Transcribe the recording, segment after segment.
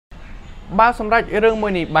បើសម្រាប់រឿងមួ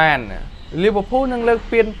យនេះបាន Liverpool នឹងលើក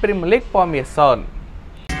ពាន Premier League ពណ៌មាសសូន្យ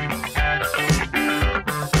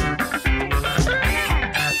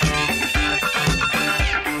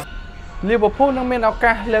Liverpool នឹងមានឱ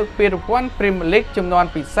កាសលើកពានរង្វាន់ Premier League ចំនួន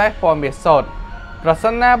ពិសេសពណ៌មាសសូន្យ ប្រ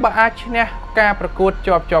សិនណាបើអាចឈ្នះការប្រកួត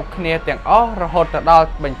ជាប់គ្នាទាំងអស់រហូតដល់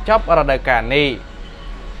បញ្ចប់រដូវកាលនេះ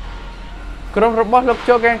ក្រុមរបស់លោក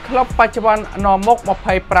Jurgen Klopp បច្ចុប្បន្ននាំមុខ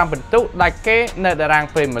 25 ពិន្ទុដាច់គេនៅតារាង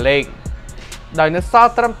Premier League ដោយនៅស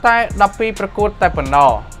ល់ត្រឹមតែ 12 ប្រកួតតែប៉ុណ្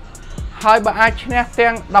ណោះ ហើយបើអាចឈ្នះ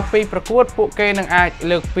ទាំង 12 ប្រកួតពួកគេនឹងអាច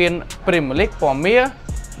លើកពាន Premier League ពណ៌មាស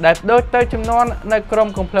ដែលដូចទៅចំនួននៅក្រុម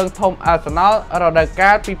កំភ្លើងធំ Arsenal រដូវ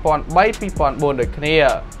កាល 2003-2004 ដូចគ្នា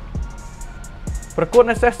ប្រកួត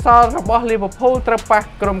នៅសេសសល់របស់ Liverpool ត្រូវប៉ះ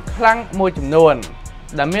ក្រុមខ្លាំងមួយចំនួន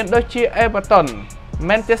ដែលមានដូចជា Everton,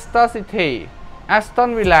 Manchester City, Aston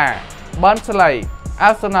Villa, Burnley,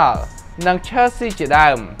 Arsenal និង Chelsea ជា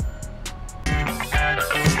ដើម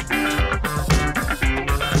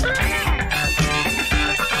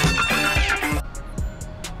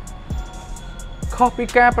ខុសពី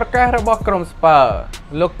ការប្រកាសរបស់ក្រុម Spurs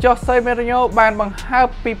លោក Jose Mourinho បានបង្ហើប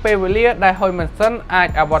ពីពេលវេលាដែល Hodgson អាច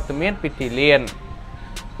អវត្តមានពីទីលាន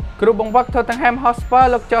គ្រូបង្វឹក Tottenham Hotspur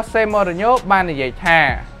លោក Jose Mourinho បាននិយាយថា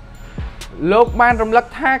លោកបានរំលឹក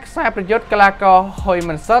ថាខ្សែប្រយុទ្ធកីឡាករ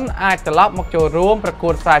Hodgson អាចត្រឡប់មកចូលរួមប្រកួ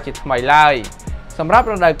តសាជាថ្មីឡើយសម្រាប់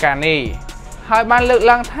រដូវកាលនេះ ហើយបានលើក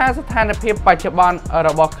ឡើងថាស្ថានភាពបច្ចុប្បន្នរ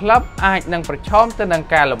បស់ក្លឹបអាចនឹងប្រឈមទៅនឹង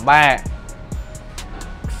ការលំបាក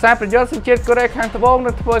ខ្សែប្រយុទ្ធសញ្ជាតិកូរ៉េខាងត្បូង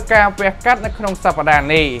នឹងធ្វើការវះកាត់នៅក្នុងសប្តាហ៍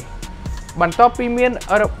នេះ បន្ទាប់ពីមាន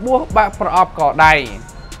របួសបាក់ប្រអប់កដៃ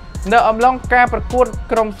នៅអំឡុងការប្រកួត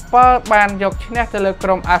ក្រុម Spurs បានយកឈ្នះទៅលើក្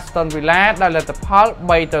រុម Aston Villa ដោយលទ្ធផល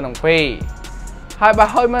 3-2 ហើយបើ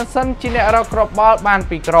Hodgson ជាអ្នករកគ្រាប់បាល់បាន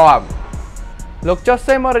 2 គ្រាប់ លោក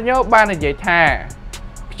Jose Mourinho បាននិយាយថា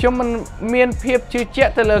ខ្ញុំមិនមានភាពជឿជា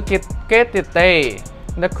ក់ទៅលើគេទៀតទេ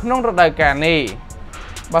នៅក្នុងរដូវកាលនេះ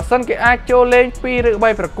បើសិនគេអាចចូលលេង 2 ឬ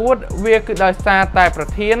 3 ប្រកួត វាគឺដោយសារតែប្រ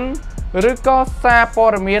ធាន ឬក៏សារព័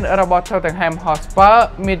ត៌មានរបស់ Tottenham Hotspur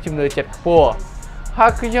មានជំនឿចិត្តខ្ពស់ ហើ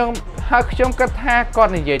យខ្ញុំគិតថាគា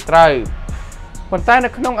ត់និយាយត្រូវ ប៉ុន្តែនៅ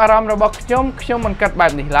ក្នុងអារម្មណ៍របស់ខ្ញុំមិនគិតបែ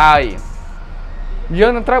បនេះឡើយ យើ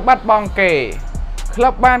ងនឹងត្រូវបាត់បង់គេ ក្លឹ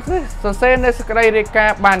បបានសរសេរនៅសេចក្តីរាយការ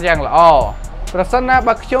ណ៍បានយ៉ាងល្អ ប្រសិនណា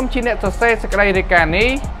បើខ្ញុំជាអ្នកសរសេរសេចក្តីរាយការណ៍នេះ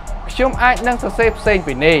ខ្ញុំអាចនឹងសរសេរផ្សេង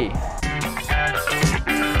ពីនេះ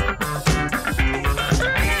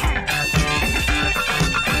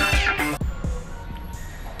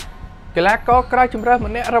កីឡាករក្រៅជម្រើស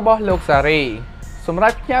ម្នាក់របស់លោក Sarri សម្រា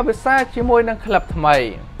ប់ផ្ញើវីសាជាមួយនឹងក្លឹបថ្មី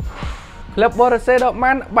ក្លឹប Borussia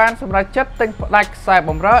Dortmund បានសម្រេចចិត្តទិញផ្ដាច់ខ្សែ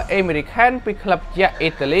បម្រើអេមេរិកានពីក្លឹបយក្សអ៊ី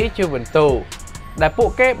តាលី Juventus ដែលពួក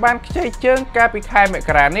គេបានខ្ចីជើងកាលពីខែម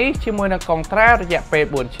ករានេះជាមួយនឹងកុងត្រារយៈពេល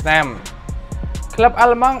 4 ឆ្នាំ ក្លឹបអា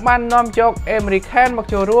ល្លឺម៉ង់បាននាំយកអេមេរិកានមក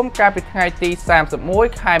ចូលរួមកាលពីថ្ងៃទី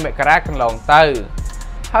 31 ខែមករាកន្លងទៅ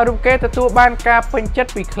ហើយរូបគេទទួលបានការពេញចិត្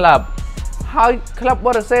តពីក្លឹប ហើយក្លឹប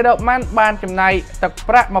Borussia Dortmund បានចំណាយទឹក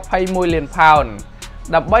ប្រាក់ 21 លានផោន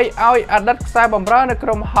ដើម្បីឲ្យអតីតខ្សែបម្រើនៅក្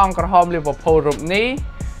រុមហង្សក្រហម Liverpool រូបនេះ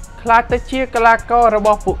ក្លាយទៅជាកីឡាកររប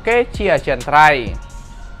ស់ពួកគេជាអចិន្ត្រៃយ៍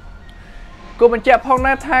គូបញ្ជាក់ផង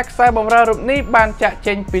ដែរថាខ្សែបម្រើរូបនេះបានចាក់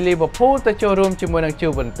ចេញពី Liverpool ទៅចូលរួមជាមួយនឹង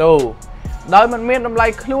Juventus ដោយមិនមានតម្លៃ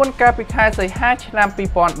ខ្លួនកាលពីខែសីហាឆ្នាំ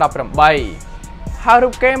 2018 ហើយរូ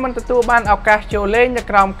បគេមិនទទួលបានឱកាសចូលលេងនៅ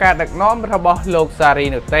ក្រោមការដឹកនាំរបស់លោក Sarri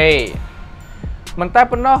នោះទេ មិនតែ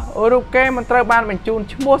ប៉ុណ្ណោះរូបគេមិនត្រូវបានបញ្ជូន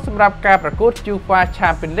ឈ្មោះសម្រាប់ការប្រកួត UEFA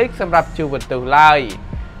Champions League សម្រាប់ Juventus ឡើយ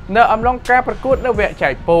នៅអំឡុងការប្រកួតនៅវគ្គចែ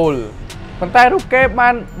កពូល ប៉ុន្តែរូបគេបា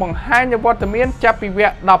នបង្ហាញវត្តមានចាប់ពីវ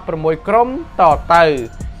គ្គ 16 ក្រុមតទៅ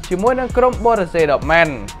ជាមួយនឹងក្រុម Borussia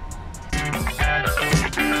Dortmund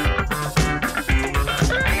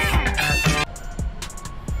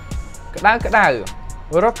ក្តៅ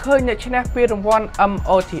រកឃើញអ្នកឈ្នះពានរង្វាន់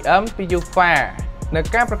MOTM ពី UEFA នៅ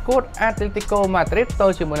ការប្រកួត Atletico Madrid ទ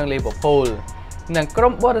ល់ជាមួយនឹង Liverpool និងក្រុ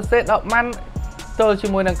ម Borussia Dortmund ទល់ជា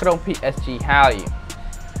មួយនឹងក្រុម PSG ហើយ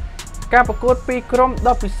ការប្រកួតពីរក្រុម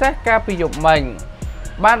ដ៏ពិសេសកាលពីយប់មិញ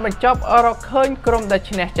បានបញ្ចប់រកឃើញក្រុមដែល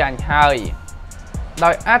ឈ្នះចាញ់ហើយ ដោ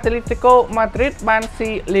យ Atletico Madrid បានស៊ី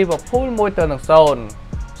Liverpool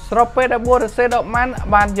 1-0 ស្របពេលដែល Borussia Dortmund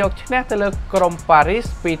បានយកឈ្នះទៅលើក្រុម Paris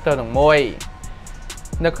 2-1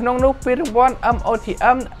 នៅក្នុងនោះពានរង្វាន់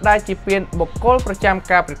MOTM ដែលជាពានបុគ្គលប្រចាំ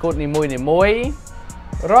ការប្រកួតនីមួយៗ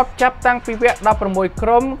រាប់ចាប់តាំងពីវគ្គ 16 ក្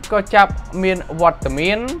រុមក៏ចាប់មានវត្ត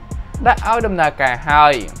មានដាក់ឲ្យដំណើរការហើ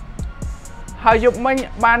យយប់មិញ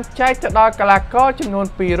បានចែកទៅដល់កីឡាករចំនួន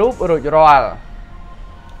 2 រូបរួចរាល់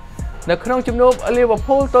នៅក្នុងជំនួប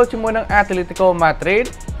Liverpool ទល់ជាមួយនឹង Atletico Madrid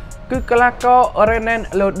គឺកីឡាករ Renan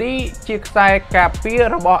Lodi ជាខ្សែការពារ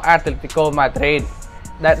របស់ Atletico Madrid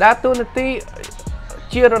ដែលដើរតួនាទី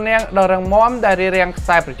ជារនាំងដ៏រឹងមាំដែលរារាំងខ្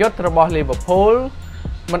សែប្រយុទ្ធរបស់ Liverpool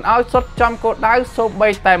មិនឲ្យសុទ្ធចំគោលដៅសូម្បី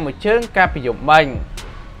តែមួយជើងកាលពីយប់មិញ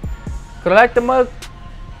ក្រឡេកទៅមើល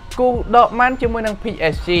គូដកម៉ាន់ជាមួយនឹង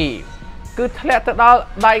PSG គឺធ្លាក់ទៅដល់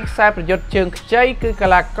ដៃខ្សែប្រយុទ្ធជើងខ្ចីគឺកី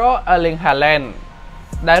ឡាករ Erling Haaland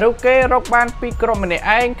ដែលរូបគេរកបានពីក្រុមម្នាក់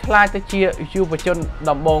ឯងខ្លាចទៅជាយុវជន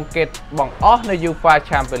ដំបូងគេបង្អស់នៅ UEFA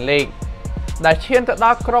Champions League ដែលឈានទៅដ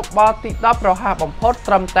ល់គ្រាប់បាល់ទី10រហ័សបំផុត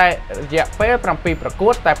ត្រឹមតែរយៈពេល7ប្រកួ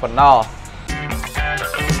តតែប៉ុណ្ណោះ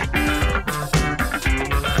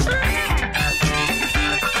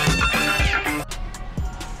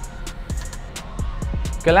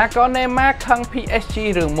កីឡាករ Neymar ខឹង PSG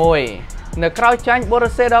រឿងមួយនៅក្រៅចាញ់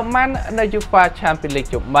Borussia Dortmund នៅ UEFA Champions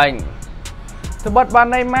League ជុំមិញត្បិតបាន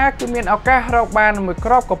Neymar គឺមានឱកាសរកបានមួយ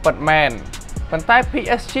គ្រាប់ក៏ពិតមែនប៉ុន្តែ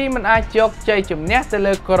PSG មិនអាចយកជ័យជំនះទៅ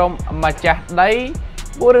លើក្រុមម្ចាស់ដី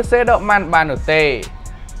Borussia Dortmund បាននោះទេ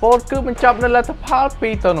ពោលគឺបញ្ចប់នៅលទ្ធផល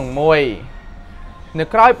2-1នៅ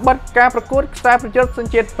ក្រោយបិទការប្រកួតខ្សែប្រយុទ្ធស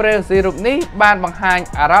ញ្ជាតិប្រេស៊ីលរូបនេះបានបង្ហាញ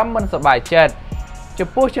អារម្មណ៍មិនសប្បាយចិត្តចំ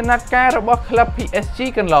ពោះចំណាត់ការរបស់ក្លឹប PSG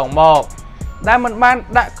កន្លងមកដែលមិនបាន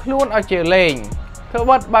ដាក់ខ្លួនឲ្យជាលេងធ្វើ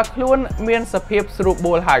បាត់បើខ្លួនមានសភាពស្រួល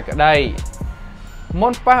បួលហើយក្តីមុ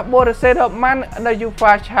នប៉ះ Borussia Dortmund នៅ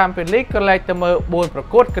UEFA Champions League ក៏លេចទៅមើល4ប្រ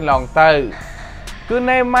កួតកន្លងទៅគឺ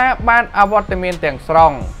Neymar បានអវត្តមានទាំងស្រុ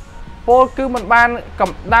ងពោលគឺមិនបានក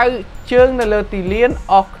ម្ដៅជើងនៅលើទីលាន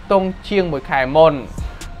អស់ខ្ទង់ជាង1ខែមុន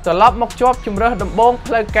ត្រឡប់មកជាប់ជម្រើសដំបូង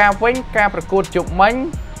ផ្លូវការវិញការប្រកួតជប់មិញ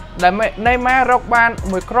ដែល Neymar រកបាន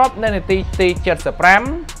មួយគ្រាប់នៅនាទីទី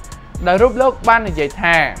75ដែលរូបលោកបាននិយាយ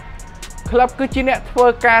ថាក្លឹបគឺជាអ្នកធ្វើ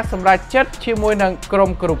ការសម្រេចចិត្តជាមួយនឹងក្រុម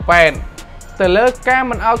គ្រូពេទ្យទៅលើការ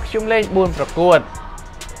មិនឲ្យខ្ញុំលេង4ប្រកួត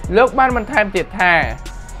លោកបានបន្ថែមទៀតថា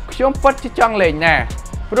ខ្ញុំពិតជាចង់លេងណាស់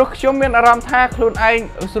ព្រោះខ្ញុំមានអារម្មណ៍ថាខ្លួនឯង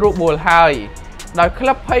ស្រួលបួលហើយដោយក្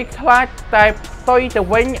លឹបភ័យខ្លាចតែផ្ទុយទៅ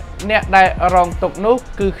វិញអ្នកដែលរងទុក្ខនោះ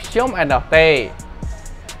គឺខ្ញុំឯណោះទេ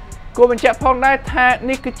គួរបញ្ជាក់ផងដែរថា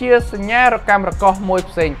នេះគឺជាសញ្ញារកម្មរកោសមួយ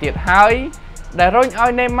ផ្សេងទៀតហើយដែលរុញឲ្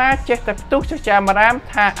យ Neymar ចេះតែផ្ទុះចចាមអារាម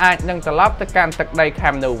ថាអាចនឹងត្រឡប់ទៅកាន់ទឹកដី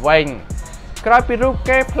Camp Nou វិញក្រោយពីរូប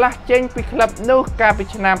គេផ្លាស់ចេញពីក្លឹបនោះកាលពី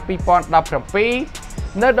ឆ្នាំ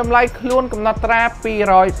2017នៅតម្លៃខ្លួនកំណត់ត្រា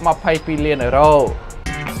222លានអឺរ៉ូ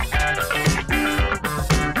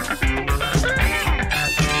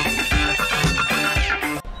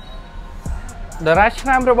តារាឆ្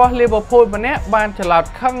នាំរបស់ Liverpool ម្នាក់បានច្រឡោត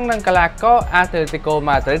ខឹងនឹងកីឡាករ Atletico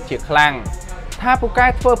Madrid ជាខ្លាំងថាពូកែ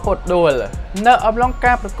ធ្វើពុតដួលនៅអំឡុង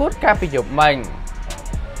ការប្រកួតកាលពីយប់មិញ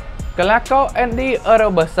កីឡាករ Andy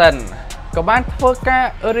Robertson ក៏បានធ្វើការ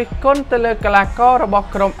រិះគន់ទៅលើកីឡាកររបស់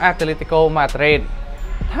ក្រុម Atletico Madrid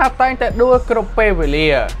ថាតែងតែដួលគ្រប់ពេលវេលា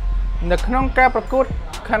នៅក្នុងការប្រកួត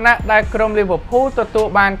ខណៈដែលក្រុម Liverpool ទទួល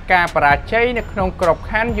បានការបរាជ័យនៅក្នុងក្រប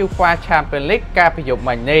ខ័ណ្ឌ UEFA Champions League កាលពីយប់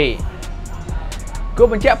មិញនេះគួរ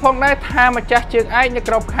បញ្ជាក់ផងដែរថាម្ចាស់ជើងឯកនៅ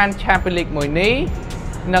ក្របខ័ណ្ឌ Champions League មួយនេះ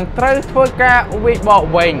នឹងត្រូវធ្វើការវិបក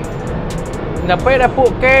វិញនៅពេលដែលពួក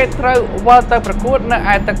គេត្រូវវិលទៅប្រកួតនៅ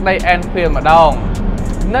ឯទឹកដី Anfield ម្ដង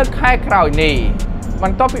នៅខែក្រោយនេះប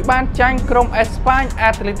ន្ទាប់ពីបានចាញ់ក្រុមអេស្ប៉ាញ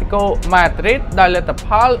Atletico Madrid ដោយលទ្ធផ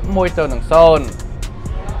ល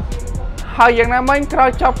1-0ហើយយ៉ាងណាមិញក្រោ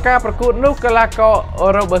យចប់ការប្រកួតនោះកីឡាករ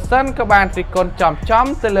Robertson ក៏បានរិះគន់ចំ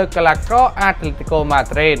ទៅលើកីឡាករ Atletico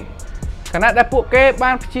Madrid ខណៈដែលពួកគេ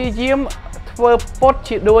បានព្យាយាមធ្វើពុត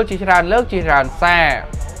ជាដួលជាច្រើនលើកជាច្រើនសារ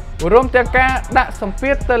រួមទាំងការដាក់សម្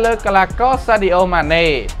ពាធទៅលើកីឡាករ Sadio Mane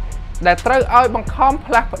ដែលត្រូវឲ្យបង្ខំ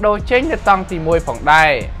ផ្លាស់ប្ដូរចេញនៅតង់ទី1ផងដែ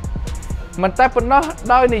រមិនតែប៉ុណ្ណោះ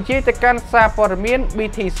ដោយនិយាយទៅកាន់សារព័ត៌មាន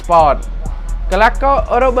BT Sport កីឡាករ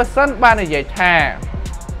Robertson បាននិយាយថា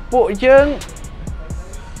ពួក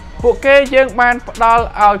គេយើងបានផ្ដល់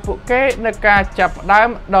ឲ្យពួកគេនៅការចាប់ផ្ដើម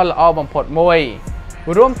ដ៏ល្អបំផុតមួយ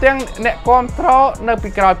រួមទាំងអ្នកគាំទ្រនៅពី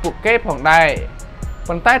ក្រោយពួកគេផងដែរ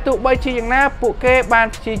ប៉ុន្តែទោះបីជាយ៉ាងណាពួកគេបាន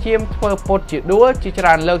ព្យាយាមធ្វើពុតជាដួលជាច្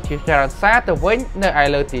រើនលើកជាច្រើនសារទៅវិញនៅឯ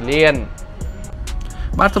លើទីលាន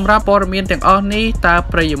បាទសម្រាប់ព័ត៌មានទាំងអស់នេះតើ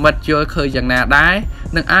ប្រិយមិត្តយល់ឃើញយ៉ាងណាដែរ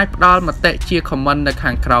នឹងអាចផ្ដល់មតិជា comment នៅ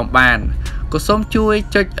ខាងក្រោមបានក៏សូមជួយ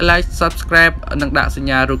ចុច like subscribe និងដាក់សញ្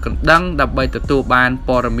ញារូបកណ្ដឹងដើម្បីទទួលបាន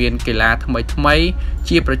ព័ត៌មានកីឡាថ្មីៗ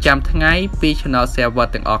ជាប្រចាំថ្ងៃពី Channel Server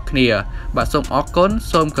ទាំងអស់គ្នាបាទសូមអរគុណ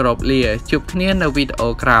សូមគោរពលាជួបគ្នានៅវីដេអូ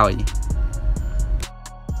ក្រោយ